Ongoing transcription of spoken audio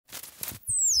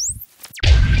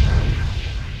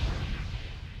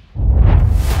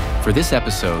For this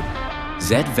episode,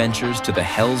 Zed ventures to the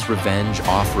Hell's Revenge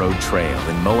off-road trail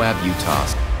in Moab, Utah.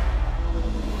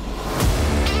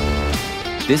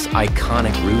 This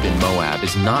iconic route in Moab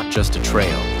is not just a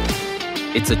trail.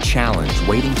 It's a challenge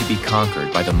waiting to be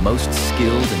conquered by the most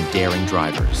skilled and daring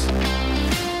drivers.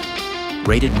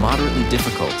 Rated moderately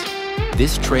difficult,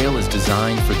 this trail is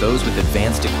designed for those with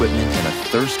advanced equipment and a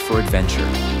thirst for adventure.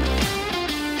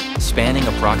 Spanning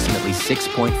approximately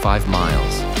 6.5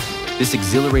 miles, this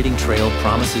exhilarating trail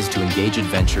promises to engage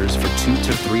adventurers for 2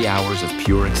 to 3 hours of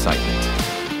pure excitement.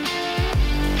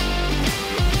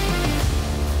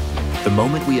 The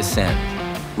moment we ascend,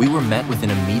 we were met with an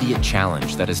immediate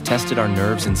challenge that has tested our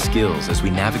nerves and skills as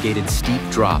we navigated steep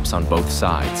drops on both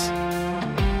sides.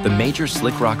 The major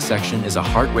slick rock section is a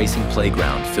heart-racing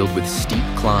playground filled with steep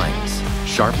climbs,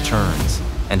 sharp turns,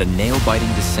 and a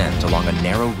nail-biting descent along a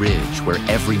narrow ridge where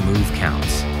every move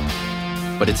counts.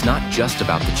 But it's not just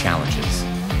about the challenges.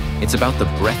 It's about the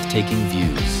breathtaking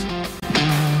views.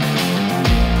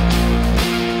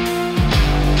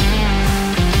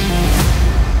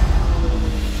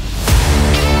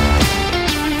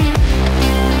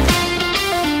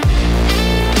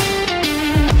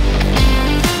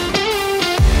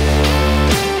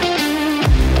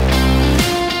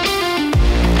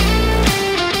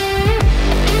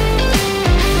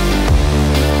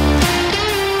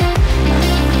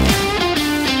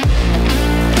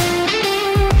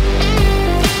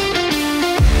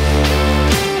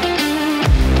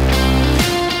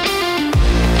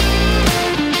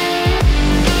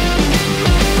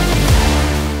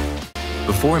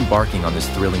 Before embarking on this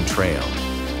thrilling trail,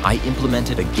 I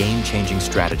implemented a game-changing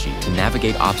strategy to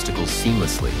navigate obstacles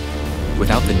seamlessly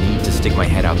without the need to stick my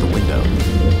head out the window.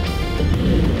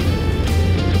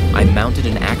 I mounted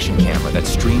an action camera that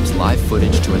streams live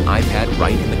footage to an iPad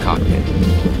right in the cockpit.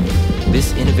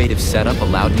 This innovative setup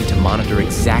allowed me to monitor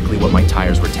exactly what my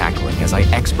tires were tackling as I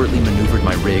expertly maneuvered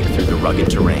my rig through the rugged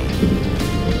terrain.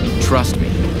 Trust me,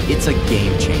 it's a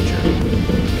game changer.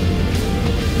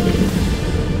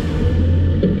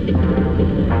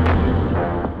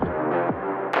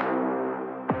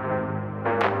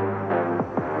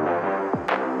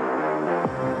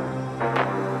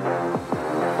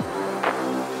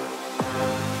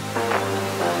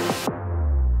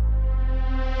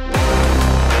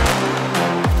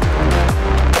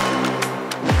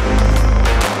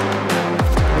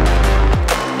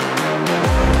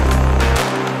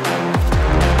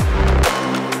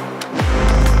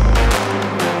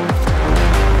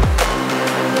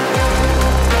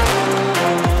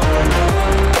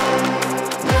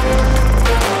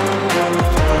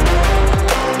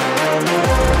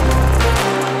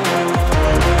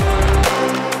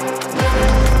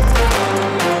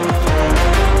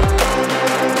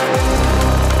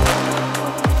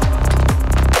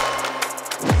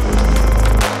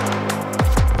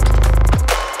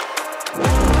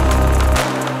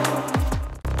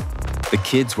 The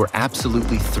kids were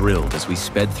absolutely thrilled as we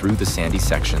sped through the sandy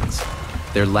sections,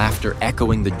 their laughter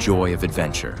echoing the joy of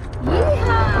adventure.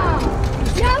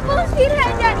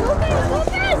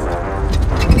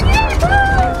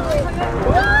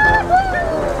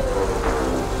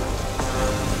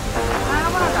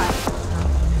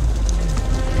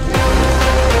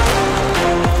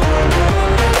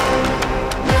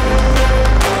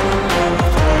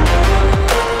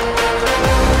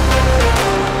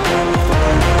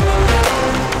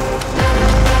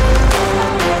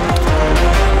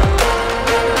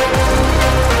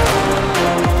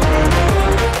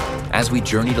 As we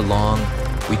journeyed along,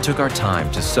 we took our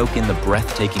time to soak in the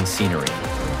breathtaking scenery,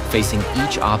 facing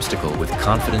each obstacle with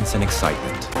confidence and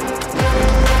excitement.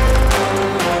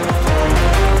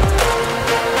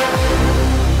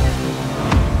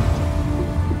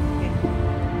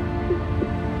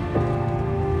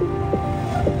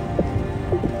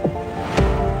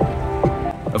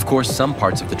 Of course, some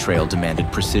parts of the trail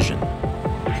demanded precision.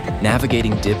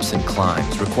 Navigating dips and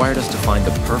climbs required us to find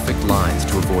the perfect lines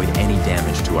to avoid any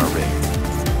damage to our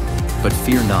rig. But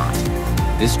fear not,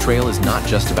 this trail is not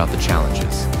just about the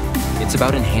challenges. It's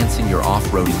about enhancing your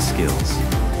off-roading skills.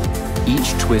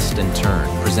 Each twist and turn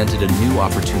presented a new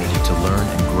opportunity to learn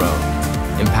and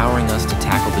grow, empowering us to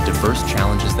tackle the diverse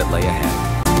challenges that lay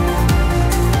ahead.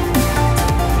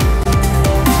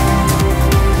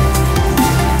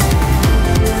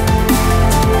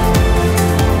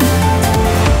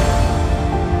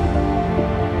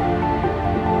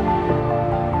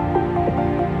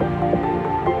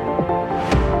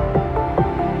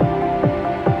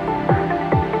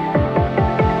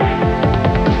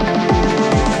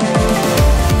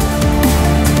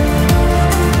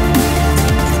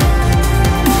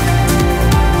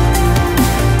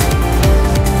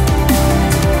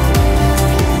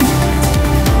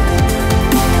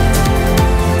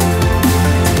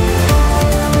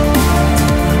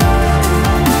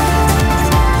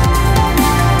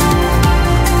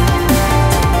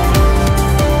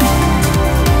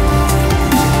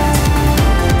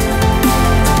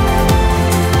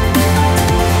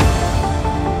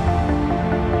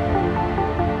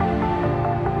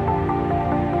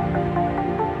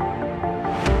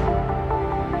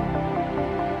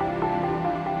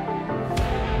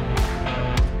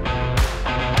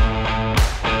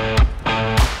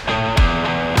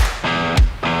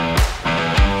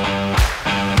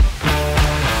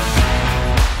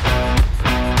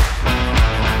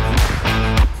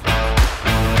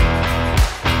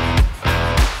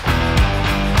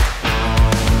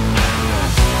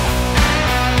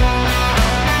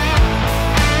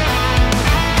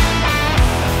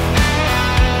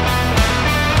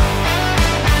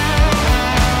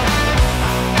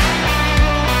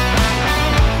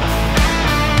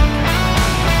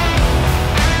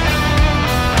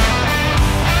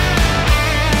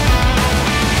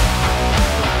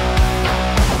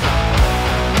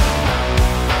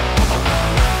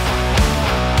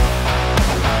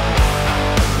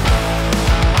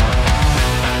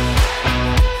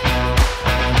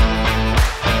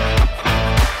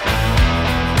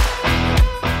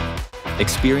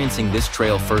 Experiencing this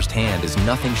trail firsthand is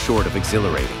nothing short of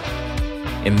exhilarating.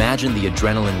 Imagine the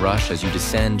adrenaline rush as you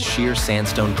descend sheer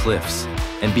sandstone cliffs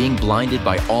and being blinded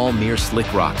by all mere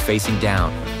slick rock facing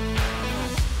down,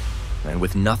 and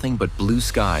with nothing but blue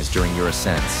skies during your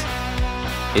ascents.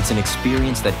 It's an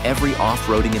experience that every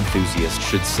off-roading enthusiast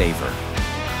should savor.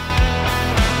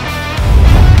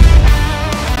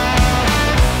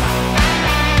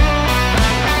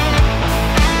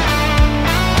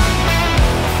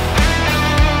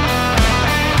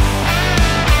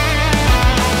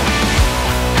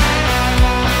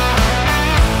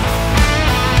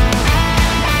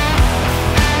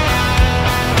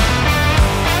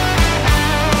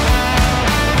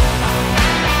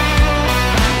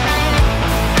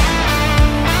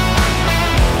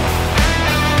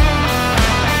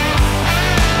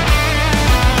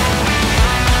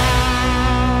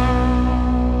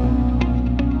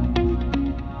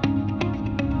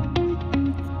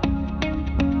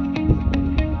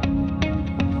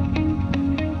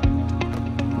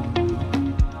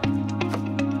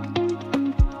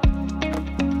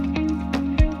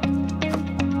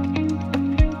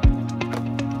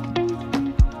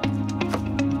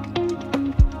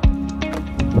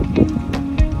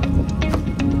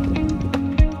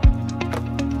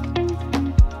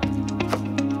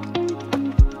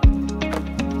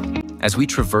 As we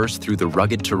traversed through the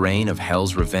rugged terrain of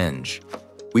Hell's Revenge,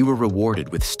 we were rewarded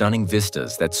with stunning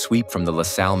vistas that sweep from the La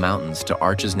Salle Mountains to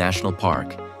Arches National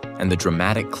Park and the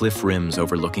dramatic cliff rims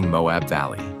overlooking Moab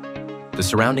Valley. The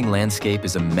surrounding landscape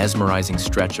is a mesmerizing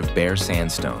stretch of bare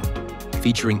sandstone,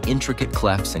 featuring intricate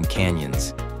clefts and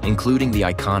canyons, including the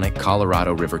iconic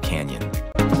Colorado River Canyon.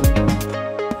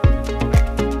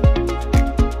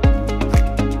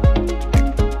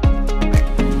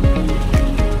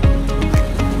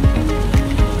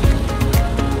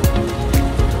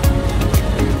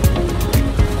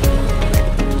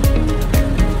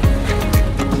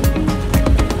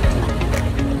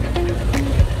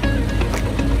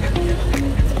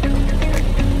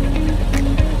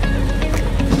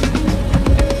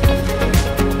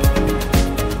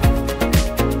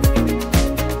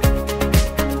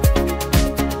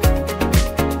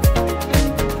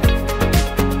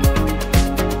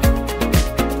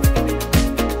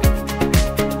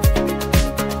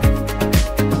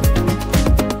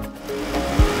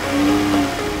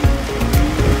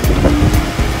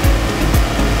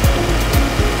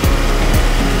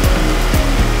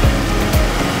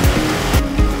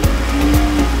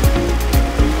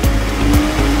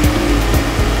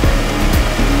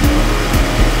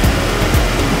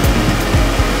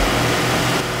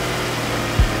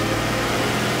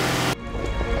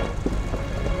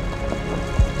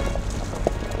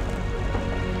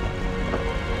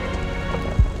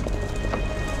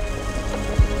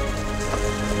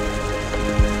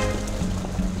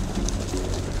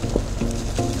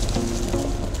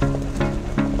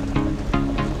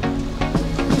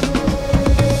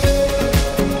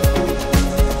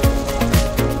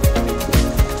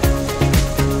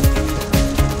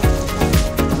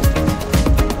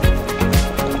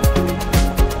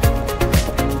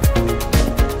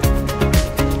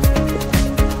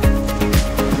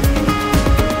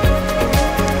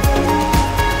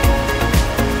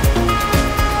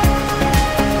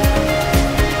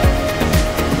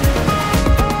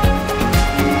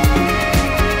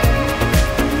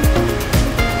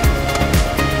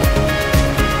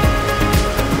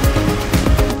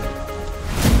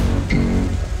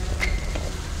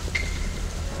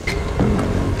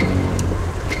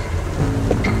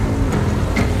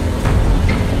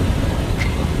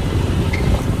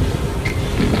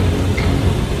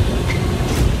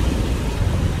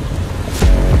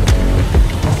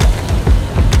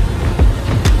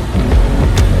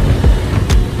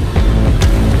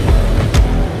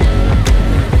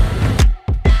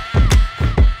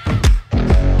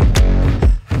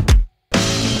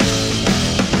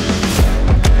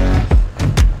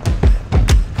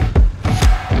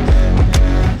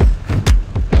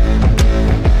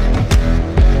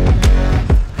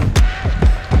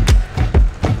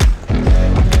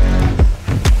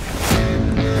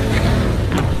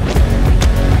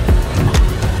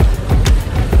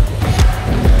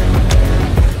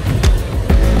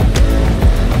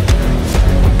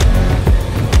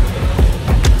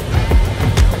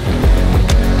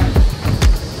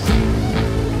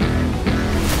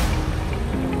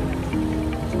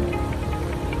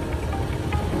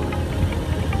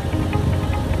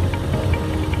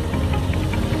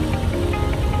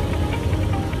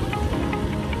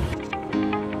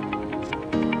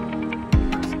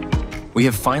 We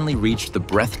have finally reached the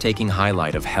breathtaking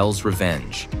highlight of Hell's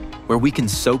Revenge, where we can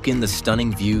soak in the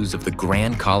stunning views of the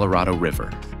Grand Colorado River.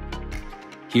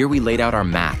 Here we laid out our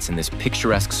mats in this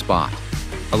picturesque spot,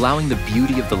 allowing the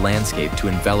beauty of the landscape to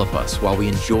envelop us while we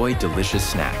enjoy delicious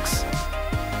snacks.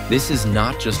 This is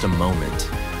not just a moment,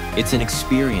 it's an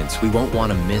experience we won't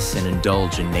want to miss and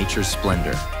indulge in nature's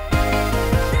splendor.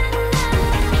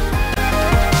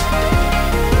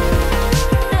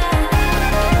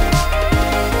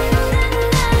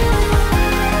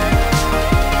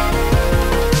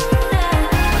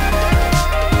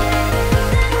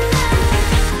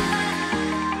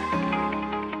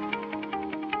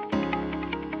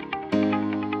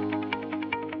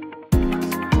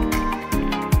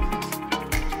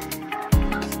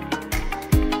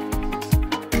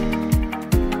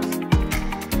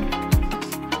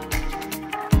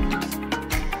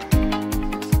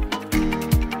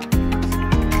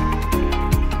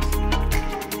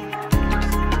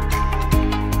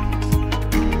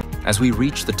 As we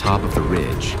reached the top of the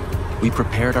ridge, we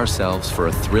prepared ourselves for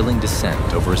a thrilling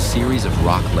descent over a series of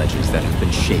rock ledges that have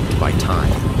been shaped by time.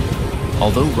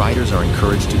 Although riders are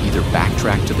encouraged to either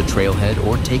backtrack to the trailhead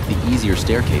or take the easier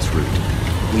staircase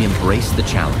route, we embraced the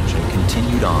challenge and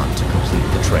continued on to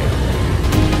complete the trail.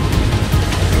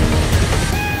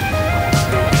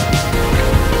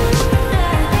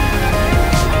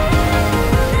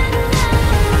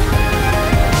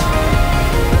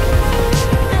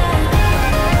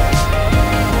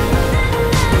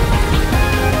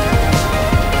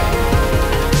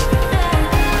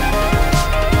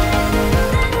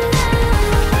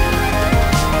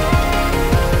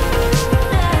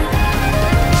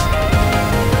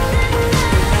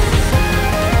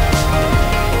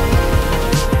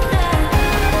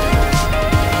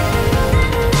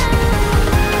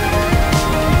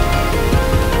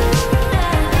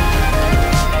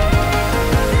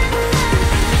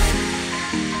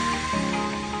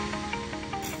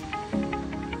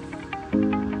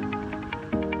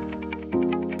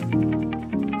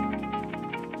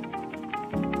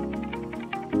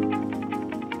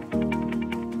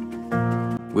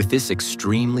 With this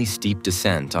extremely steep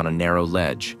descent on a narrow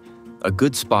ledge, a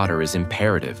good spotter is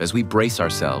imperative as we brace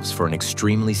ourselves for an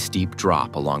extremely steep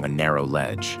drop along a narrow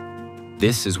ledge.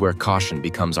 This is where caution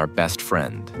becomes our best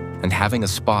friend, and having a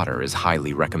spotter is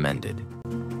highly recommended.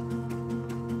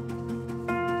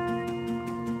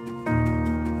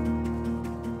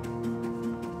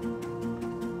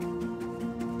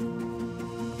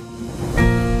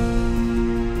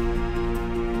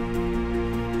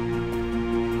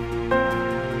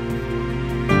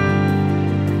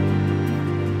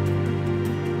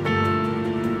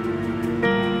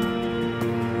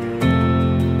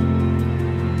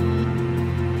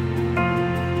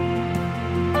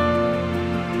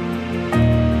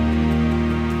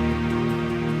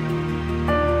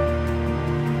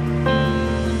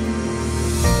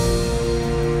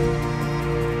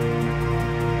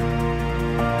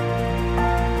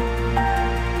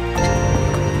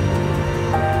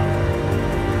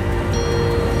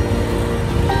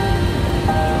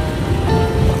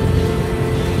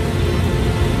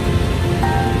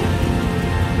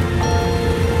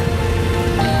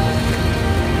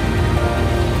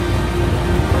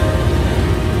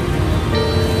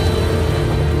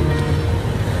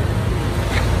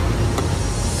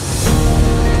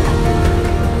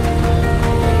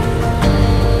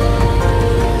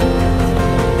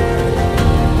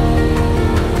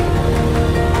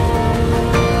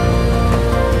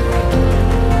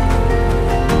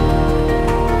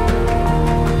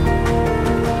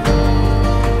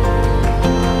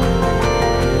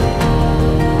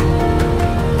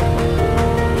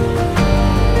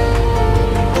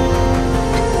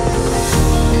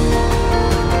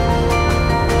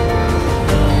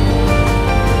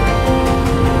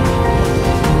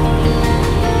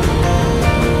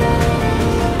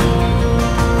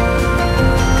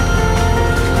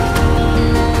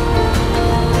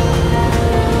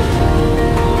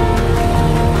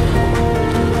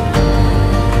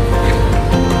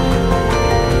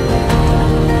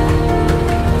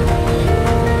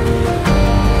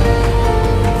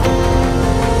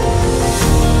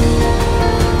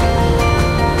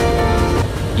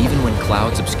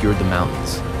 Obscured the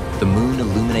mountains, the moon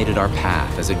illuminated our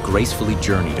path as it gracefully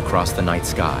journeyed across the night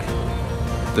sky.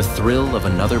 The thrill of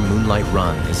another moonlight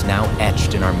run is now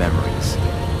etched in our memories,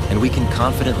 and we can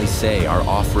confidently say our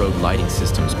off-road lighting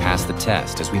systems passed the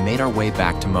test as we made our way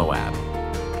back to Moab.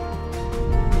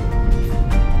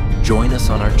 Join us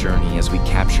on our journey as we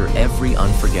capture every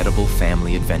unforgettable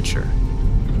family adventure.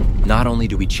 Not only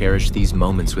do we cherish these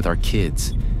moments with our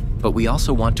kids, but we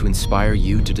also want to inspire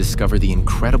you to discover the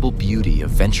incredible beauty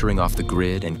of venturing off the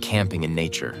grid and camping in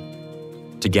nature.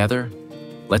 Together,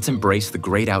 let's embrace the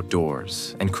great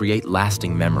outdoors and create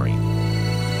lasting memory.